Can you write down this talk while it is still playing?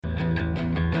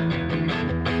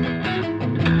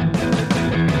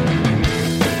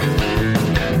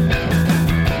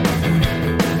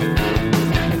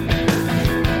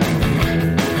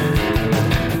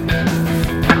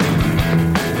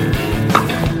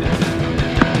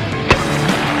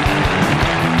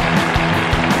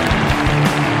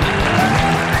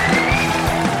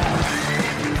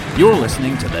You're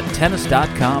listening to the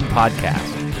Tennis.com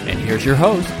podcast. And here's your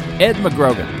host, Ed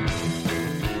McGrogan.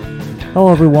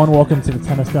 Hello, everyone. Welcome to the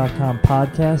Tennis.com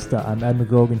podcast. I'm Ed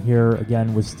McGrogan here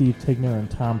again with Steve Tigner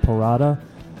and Tom Parada.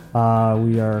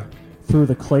 We are through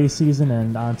the clay season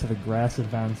and onto the grass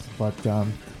events, but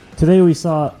today we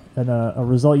saw a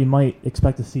result you might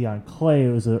expect to see on clay.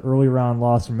 It was an early round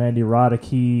loss from Andy Roddick.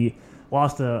 He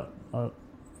lost a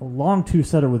long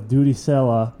two-setter with Duty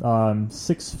Sela,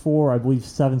 6-4, I believe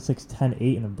 7-6,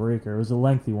 10-8 in a breaker. It was a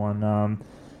lengthy one.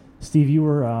 Steve, you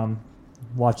were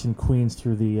watching Queens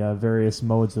through the various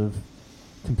modes of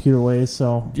computer ways,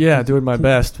 so yeah, doing my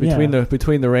best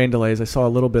between the rain delays. I saw a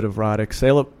little bit of Roddick.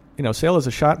 Sela's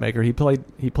a shot maker. He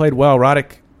played well.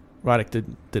 Roddick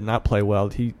did not play well.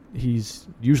 He's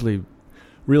usually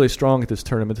really strong at this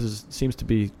tournament. Seems to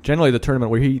be generally the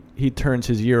tournament where he turns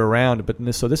his year around. But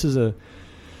this is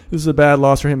a bad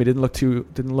loss for him. He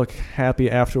didn't look happy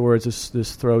afterwards.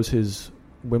 This throws his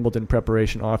Wimbledon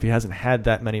preparation off. He hasn't had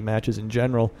that many matches in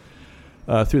general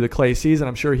through the clay season.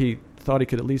 I'm sure he thought he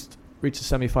could at least reach the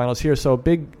semifinals here. So a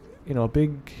big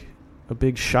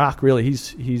shock really.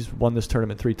 He's won this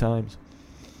tournament 3 times.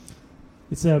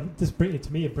 To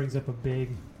me it brings up a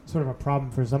big sort of a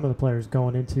problem for some of the players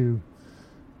going into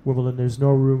Wimbledon. There's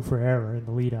no room for error in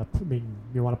the lead up. I mean,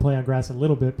 you want to play on grass a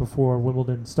little bit before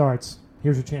Wimbledon starts.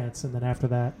 Here's your chance, and then after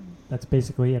that, that's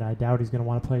basically it. I doubt he's going to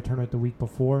want to play a tournament the week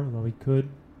before, although he could.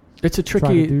 It's a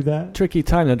tricky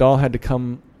time. Nadal had to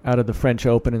come out of the French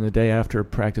Open in the day after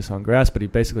practice on grass, but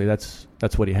that's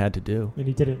what he had to do. And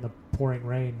he did it in the pouring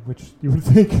rain, which you would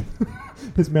think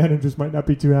his managers might not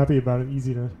be too happy about it.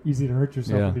 Easy to hurt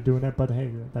yourself when you're doing that, but hey,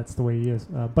 that's the way he is.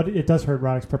 But it does hurt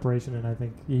Roddick's preparation, and I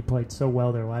think he played so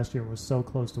well there last year and was so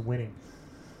close to winning.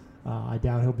 I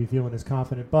doubt he'll be feeling as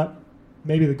confident, but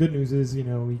maybe the good news is, he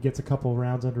gets a couple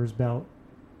rounds under his belt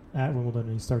at Wimbledon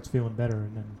and he starts feeling better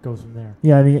and then goes from there.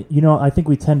 Yeah, I mean, I think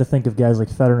we tend to think of guys like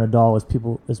Federer and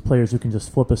Nadal as players who can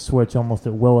just flip a switch almost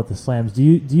at will at the slams. Do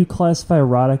you classify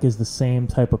Roddick as the same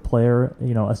type of player,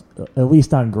 at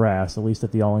least on grass, at least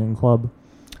at the All England Club?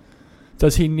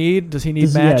 Does he need matches?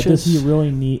 Yeah,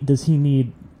 does he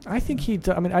need I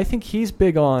think he's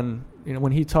big on,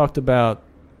 when he talked about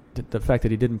the fact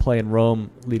that he didn't play in Rome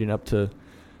leading up to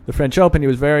the French Open,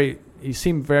 he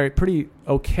seemed pretty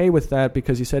okay with that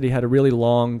because he said he had a really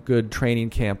long, good training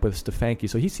camp with Stefanki.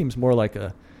 So he seems more like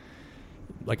a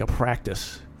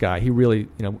practice guy. He really,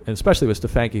 and especially with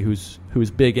Stefanki,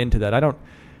 who's big into that.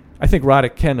 I think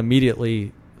Roddick can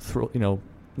immediately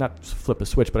not flip a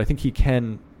switch, but I think he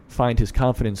can find his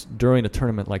confidence during a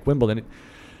tournament like Wimbledon.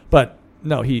 But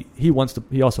no, he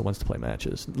also wants to play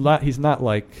matches. He's not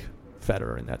like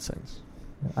Federer in that sense.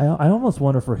 I almost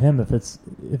wonder for him if it's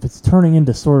turning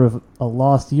into sort of a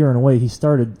lost year in a way. He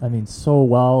started, so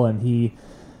well, and he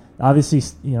obviously,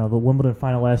 the Wimbledon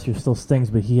final last year still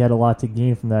stings, but he had a lot to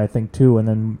gain from that, I think, too. And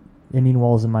then Indian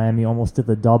Wells in Miami almost did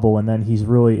the double, and then he's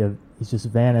just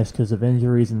vanished because of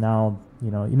injuries, and now,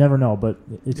 you never know. But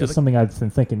it's just something I've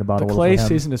been thinking about a little bit. The clay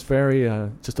season is very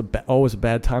always a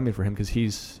bad timing for him because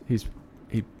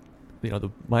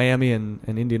the Miami and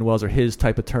Indian Wells are his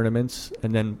type of tournaments,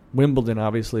 and then Wimbledon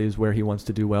obviously is where he wants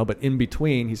to do well. But in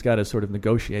between, he's got to sort of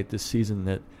negotiate this season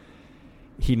that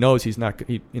he knows he's not.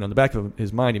 In the back of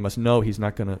his mind, he must know he's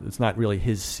not gonna. It's not really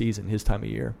his season, his time of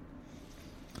year.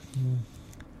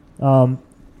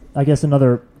 I guess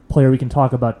another player we can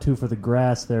talk about too for the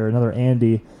grass there, another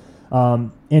Andy.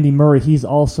 Andy Murray, he's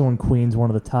also in Queens,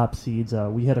 one of the top seeds.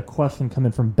 We had a question come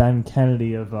in from Ben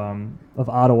Kennedy of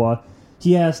Ottawa.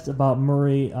 He asked about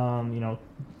Murray,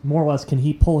 more or less, can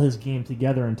he pull his game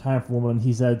together in time for Wimbledon?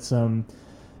 He's had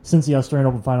since the Australian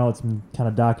Open final, it's been kind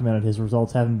of documented. His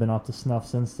results haven't been up to snuff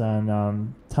since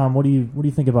then. Tom, what do you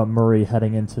think about Murray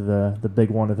heading into the big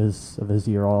one of his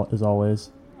year, as always?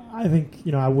 I think,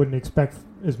 I wouldn't expect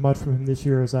as much from him this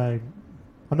year I'm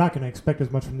not going to expect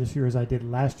as much from this year as I did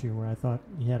last year, where I thought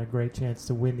he had a great chance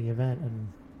to win the event and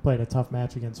played a tough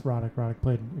match against Roddick. Roddick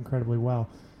played incredibly well.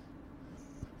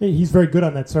 He's very good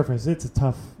on that surface. It's a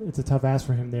tough ask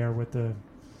for him there with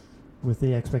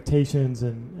the expectations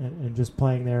and just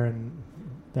playing there and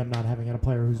them not having had a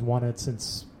player who's won it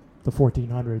since the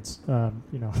 1400s.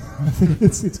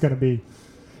 It's going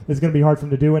to be hard for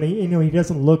him to do. And he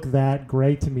doesn't look that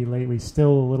great to me lately.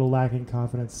 Still a little lacking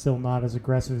confidence. Still not as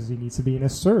aggressive as he needs to be in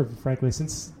his serve. Frankly,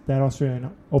 since that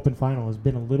Australian Open final has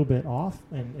been a little bit off,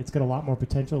 and it's got a lot more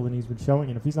potential than he's been showing.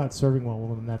 And if he's not serving well,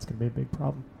 then that's going to be a big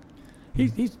problem.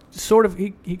 He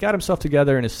got himself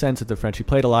together in a sense at the French. He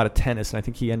played a lot of tennis, and I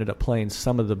think he ended up playing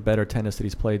some of the better tennis that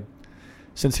he's played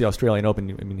since the Australian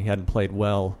Open. I mean, he hadn't played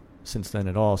well since then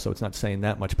at all, so it's not saying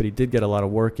that much. But he did get a lot of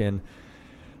work in.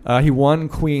 He won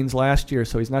Queens last year,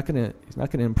 so he's not gonna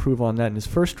improve on that. In his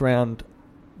first round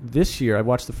this year, I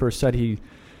watched the first set. He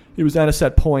was down a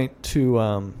set point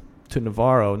to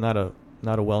Navarro, not a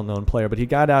well-known player, but he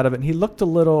got out of it. And he looked a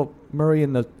little Murray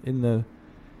in the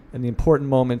important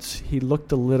moments. He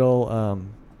looked a little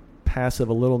passive,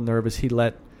 a little nervous. He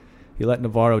let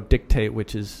Navarro dictate,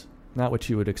 which is not what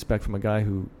you would expect from a guy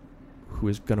who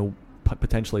is going to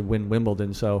potentially win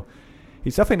Wimbledon. So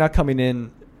he's definitely not coming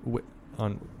in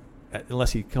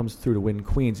unless he comes through to win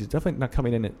Queens. He's definitely not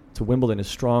coming in to Wimbledon as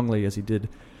strongly as he did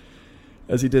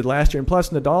last year. And plus,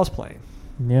 Nadal's playing.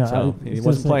 Yeah, so he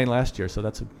wasn't playing last year, so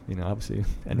that's obviously,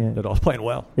 and Nadal's playing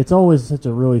well. It's always such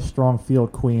a really strong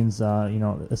field, Queens.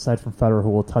 Aside from Federer, who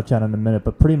we'll touch on in a minute,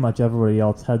 but pretty much everybody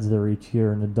else heads there each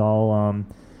year. Nadal,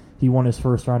 he won his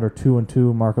first rounder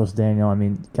 2-2. Marcos Daniel, I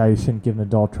mean, guy who shouldn't give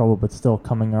Nadal trouble, but still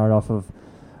coming right off of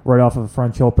a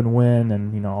French Open win,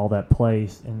 and all that play,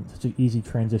 and such an easy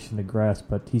transition to grass.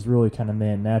 But he's really kind of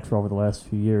made it natural over the last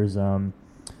few years.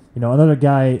 Another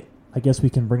guy I guess we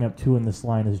can bring up too in this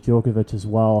line is Djokovic as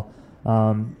well.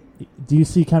 Do you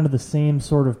see kind of the same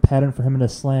sort of pattern for him in a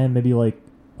slam, maybe like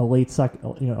a late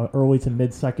early to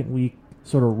mid second week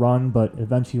sort of run, but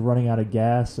eventually running out of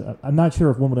gas? I'm not sure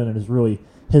if Wimbledon is really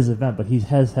his event, but he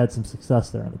has had some success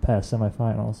there in the past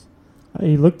semifinals.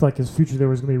 He looked like his future there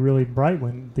was going to be really bright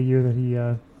when the year that he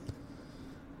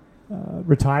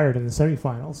retired in the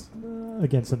semifinals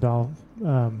against Nadal.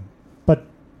 But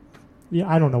yeah,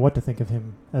 I don't know what to think of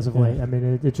him as of late. I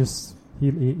mean, it just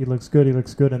he looks good. He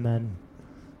looks good, and then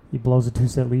he blows a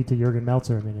 2-set lead to Jürgen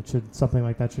Melzer. I mean, something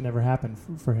like that should never happen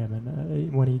for him.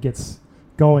 And when he gets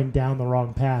going down the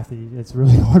wrong path, it's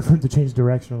really hard for him to change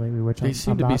direction lately, which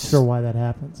I'm not sure why that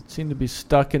happens. Seemed to be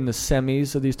stuck in the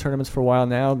semis of these tournaments for a while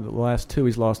now. The last two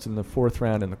he's lost in the fourth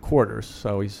round in the quarters.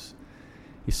 So he's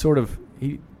sort of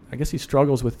I guess he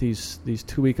struggles with these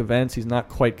 2-week events. He's not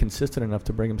quite consistent enough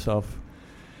to bring himself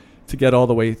to get all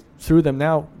the way through them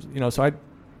now. So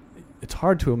it's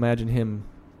hard to imagine him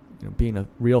being a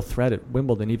real threat at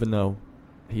Wimbledon, even though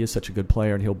he is such a good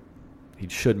player and he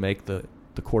should make the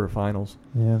quarterfinals.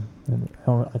 Yeah, and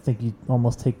I think you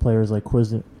almost take players like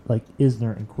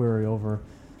Isner and Querrey over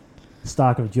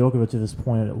stock of Djokovic at this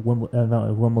point at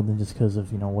Wimbledon just because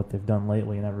of what they've done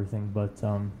lately and everything. But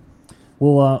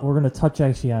we're going to touch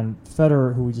actually on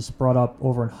Federer, who we just brought up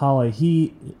over in Halle.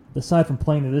 He, aside from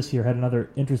playing this year, had another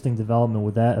interesting development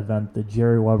with that event, the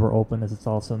Jerry Weber Open, as it's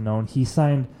also known. He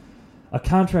signed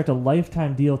a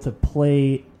lifetime deal to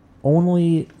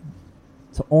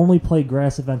only play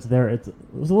grass events there. It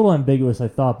was a little ambiguous, I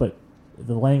thought, but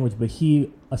the language. But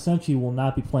he essentially will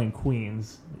not be playing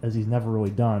Queens, as he's never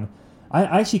really done.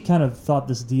 I actually kind of thought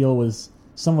this deal was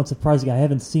somewhat surprising.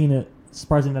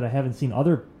 Surprising that I haven't seen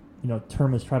other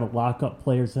tournaments try to lock up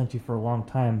players essentially for a long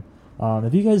time.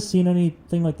 Have you guys seen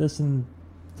anything like this in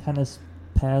tennis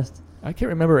past? I can't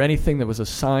remember anything that was a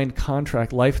signed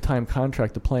contract, lifetime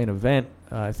contract to play an event.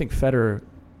 I think Federer.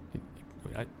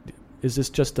 Is this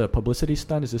just a publicity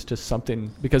stunt? Is this just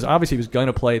something? Because obviously he was going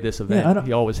to play this event. Yeah,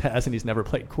 he always has, and he's never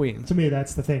played Queens. To me,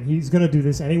 that's the thing. He's going to do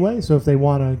this anyway, so if they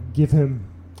want to give him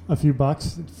a few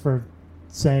bucks for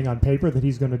saying on paper that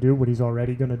he's going to do what he's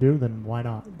already going to do, then why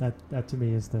not? That to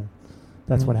me is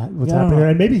what's happening here.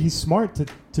 And maybe he's smart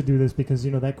to do this because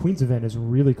that Queens event is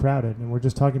really crowded, and we're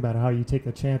just talking about how you take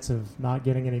the chance of not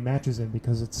getting any matches in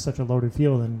because it's such a loaded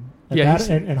field.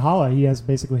 And Halle, he has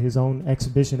basically his own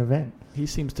exhibition event. He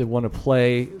seems to want to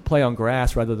play on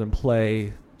grass rather than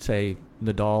play, say,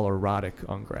 Nadal or Roddick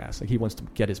on grass. Like he wants to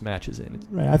get his matches in.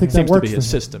 Right, I think that works to be his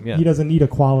system. Yeah, he doesn't need a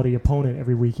quality opponent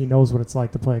every week. He knows what it's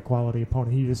like to play a quality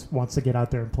opponent. He just wants to get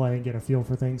out there and play and get a feel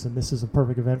for things. And this is a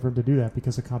perfect event for him to do that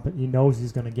because he knows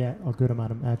he's going to get a good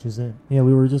amount of matches in. Yeah,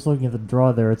 we were just looking at the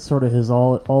draw there. It's sort of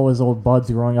all his old buds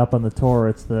growing up on the tour.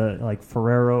 It's the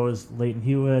Ferreros, Leighton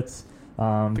Hewitts.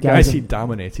 The guys he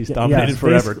dominates. He's dominated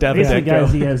forever. Basically,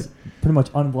 guys he has pretty much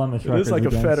unblemished records. It's like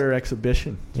a Federer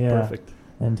exhibition. It's perfect.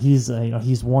 And he's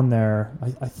won there,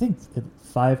 I think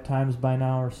 5 times by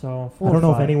now or so. I don't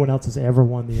know if anyone else has ever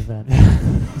won the event.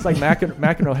 It's like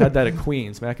McEnroe had that at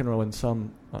Queens. McEnroe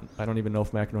I don't even know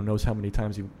if McEnroe knows how many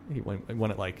times he won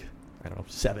it, like, I don't know,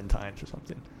 7 times or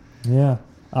something. Yeah.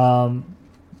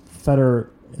 Federer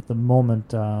at the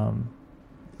moment.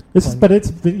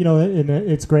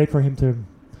 It's great for him to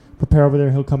prepare over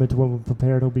there. He'll come into Wimbledon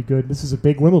prepared. He'll be good. This is a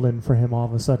big Wimbledon for him all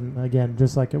of a sudden. Again,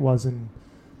 just like it was in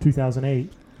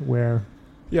 2008, where.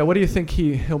 Yeah, what do you think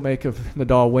he'll make of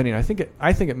Nadal winning? I think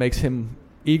it makes him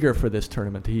eager for this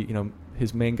tournament.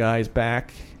 His main guy is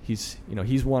back. He's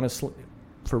won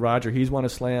for Roger. He's won a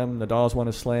slam. Nadal's won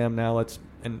a slam.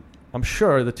 And I'm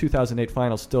sure the 2008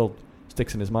 final still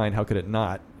sticks in his mind. How could it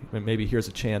not? maybe here's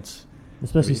a chance.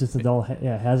 Especially since Nadal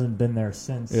hasn't been there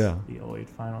since Yeah. the 2008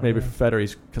 final. Maybe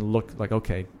Federer can look like,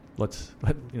 okay, let's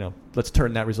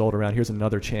turn that result around. Here's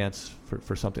another chance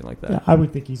for something like that. Yeah, I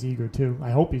would think he's eager too.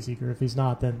 I hope he's eager. If he's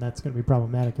not, then that's going to be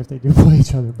problematic if they do play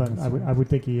each other. But I would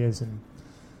think he is, and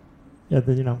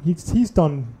he's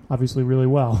done obviously really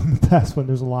well in the past when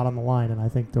there's a lot on the line, and I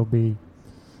think there'll be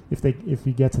if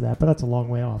he gets to that. But that's a long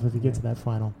way off. If he gets to that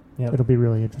final, it'll be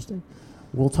really interesting.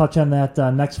 We'll touch on that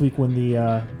next week when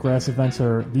the grass events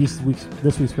this week's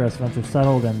grass events are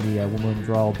settled, and the Wimbledon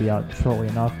draw will be out shortly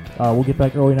enough. We'll get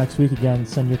back early next week. Again,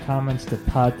 send your comments to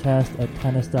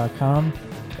podcast@tennis.com.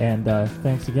 And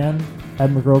thanks again, Ed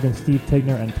McGrogan, Steve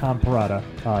Tigner, and Tom Parada.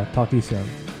 Talk to you soon.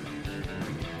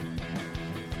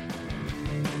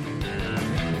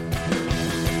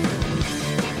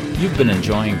 You've been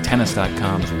enjoying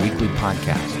Tennis.com's weekly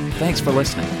podcast. Thanks for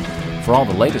listening. For all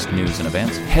the latest news and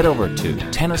events, head over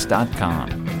to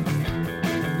Tennis.com.